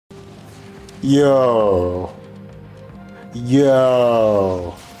Yo,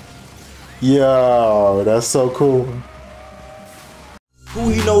 yo, yo, that's so cool.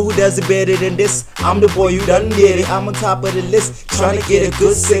 Who you know who does it better than this? I'm the boy who done get it. I'm on top of the list, trying to get a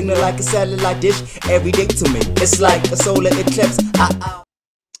good signal like a satellite dish. Every day to me, it's like a solar eclipse.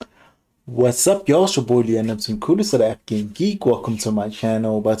 What's up, y'all? It's your boy Yasuke, coolest of the African Geek. Welcome to my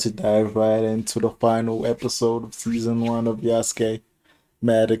channel. About to dive right into the final episode of season 1 of Yasuke.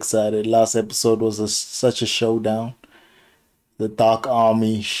 Mad excited. Last episode was such a showdown. The Dark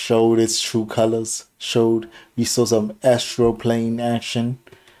Army showed its true colors. We saw some astral plane action.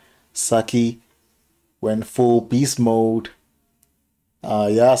 Saki went full beast mode.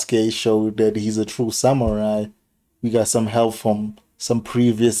 Yasuke showed that he's a true samurai. We got some help from some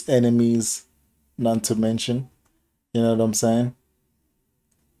previous enemies, none to mention. You know what I'm saying?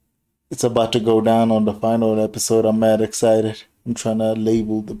 It's about to go down on the final episode. I'm mad excited. I'm trying to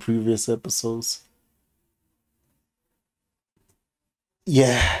label the previous episodes.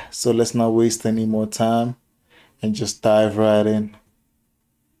 Yeah, so let's not waste any more time and just dive right in.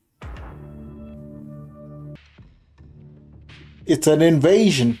 It's an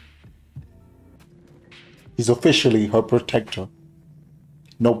invasion. He's officially her protector.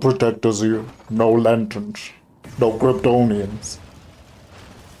 No protectors here, no lanterns, no Kryptonians.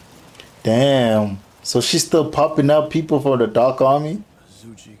 Damn, so she's still popping out people for the Dark Army?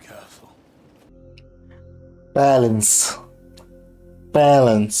 Balance.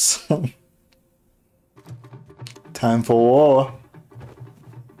 Balance. Time for war.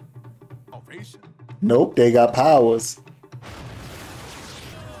 Nope, they got powers.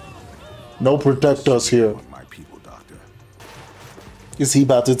 No protectors here. Is he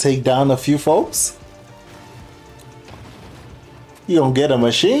about to take down a few folks? You gonna get a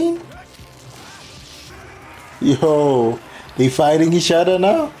machine? Yo, they fighting each other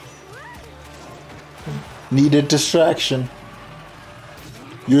now? Need a distraction.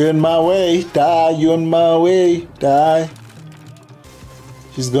 You're in my way, die, you're in my way, die.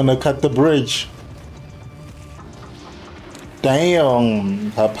 She's gonna cut the bridge. Damn,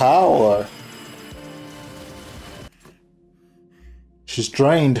 her power. She's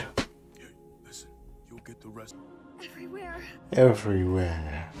drained. Listen, you'll get the rest.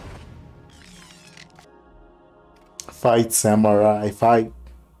 Everywhere. Fight, samurai, fight.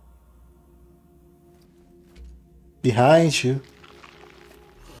 Behind you.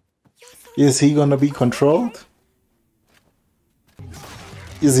 Is he gonna be controlled?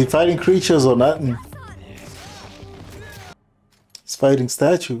 Is he fighting creatures or nothing? He's fighting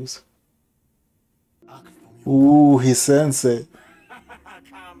statues. Ooh, he sensed it.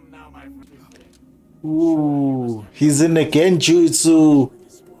 Ooh, he's in the genjutsu.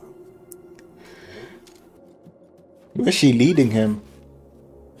 Where's she leading him?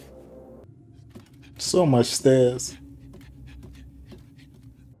 So much stairs.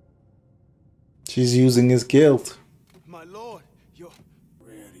 She's using his guilt. My lord, you're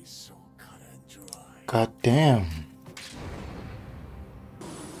really so cut and dry. God damn.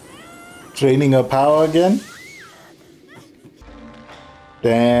 Draining her power again?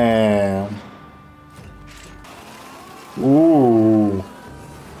 Damn. Ooh.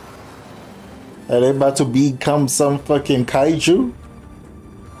 Are they about to become some fucking kaiju?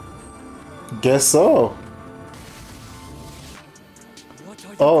 Guess so.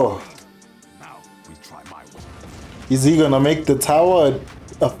 Oh. Is he gonna make the tower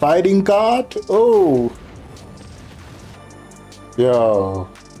a fighting god? Oh. Yo.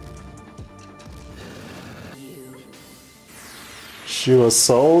 She was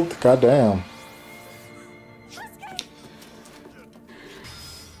sold? Goddamn.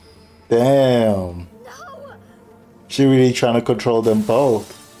 Damn. She really trying to control them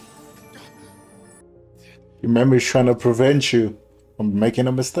both. Remember, he's trying to prevent you from making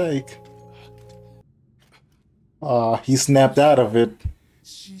a mistake. He snapped out of it.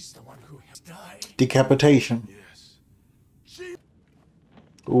 She's the one who has died. Decapitation. Yes.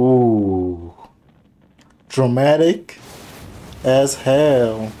 Ooh. Dramatic as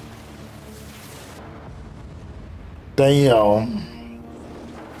hell. Damn.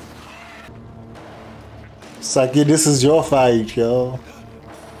 Saki, this is your fight, yo.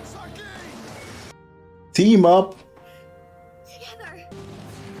 Team up. Together.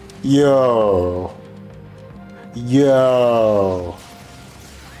 Yo. Yo.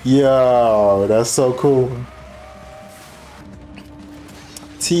 Yo. That's so cool.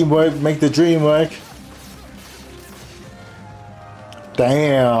 Teamwork make the dream work.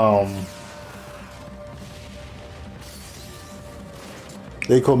 Damn.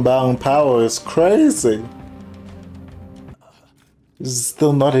 They combine power is crazy. Is it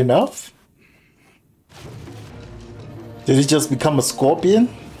still not enough? Did he just become a scorpion?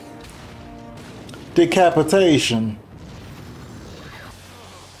 Decapitation.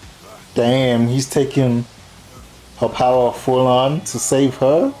 Damn, he's taking her power full on to save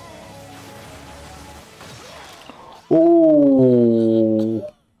her. Ooh.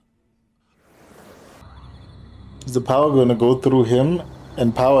 Is the power gonna go through him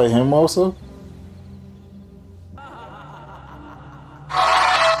and power him also?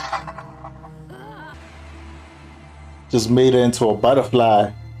 Just made her into a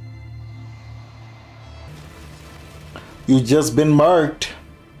butterfly. You just been marked.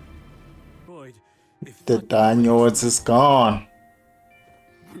 Boyd, if The Daniels is gone.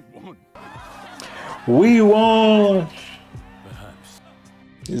 we won, We won! perhaps.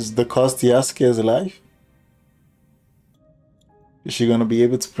 Is the cost Yasuke's life? Is she gonna be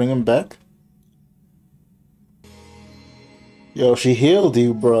able to bring him back? Yo, she healed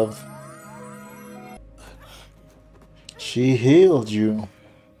you, bruv. She healed you.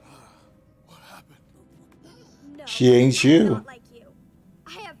 No, She ain't I'm you. not like you.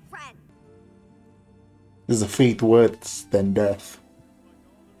 I have friends. Is a fate worse than death?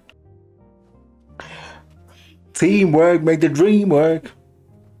 Teamwork make the dream work.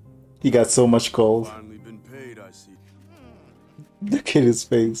 He got so much gold. Finally been paid, I see. Look at his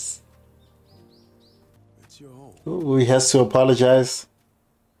face. It's your home. Ooh, he has to apologize.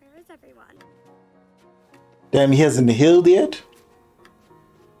 Where is everyone? Damn, he hasn't healed yet.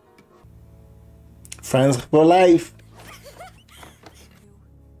 Friends for life.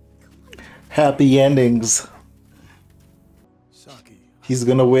 Happy endings. Saki, He's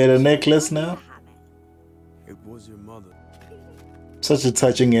gonna wear the necklace I now. have it. it was your mother. Such a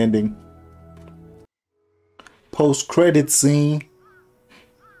touching ending. Post-credit scene.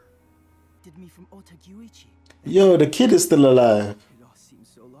 Did me from Otaguichi. Yo, the kid is still alive. It all seems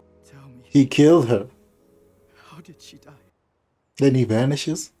so long. Tell me, He killed her. how did she die? Then he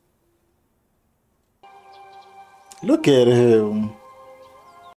vanishes. Look at him.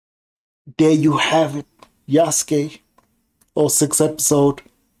 There you have it. Yasuke. 06 episode.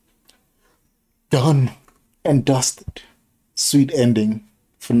 Done and dusted. Sweet ending.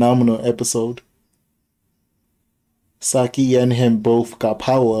 Phenomenal episode. Saki and him both got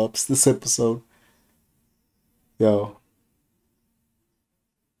power-ups this episode. Yo.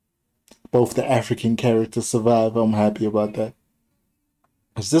 Both the African characters survive. I'm happy about that.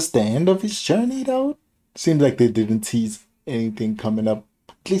 Is this the end of his journey though? Seems like they didn't tease anything coming up.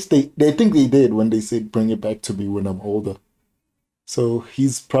 At least they think they did when they said bring it back to me when I'm older. So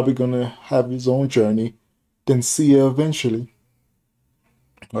he's probably gonna have his own journey. Then see her eventually.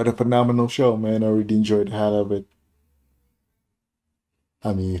 What a phenomenal show, man. I really enjoyed the hell of it.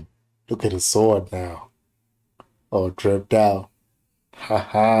 I mean, look at his sword now. Oh, dripped out.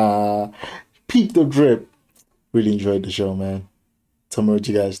 Haha. Peep the drip. Really enjoyed the show, man. Tell me what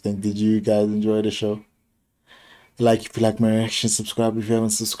you guys think. Did you guys enjoy the show? Like if you like my reaction, subscribe if you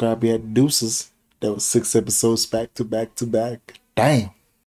haven't subscribed yet. Deuces. That was 6 episodes back to back to back. Damn.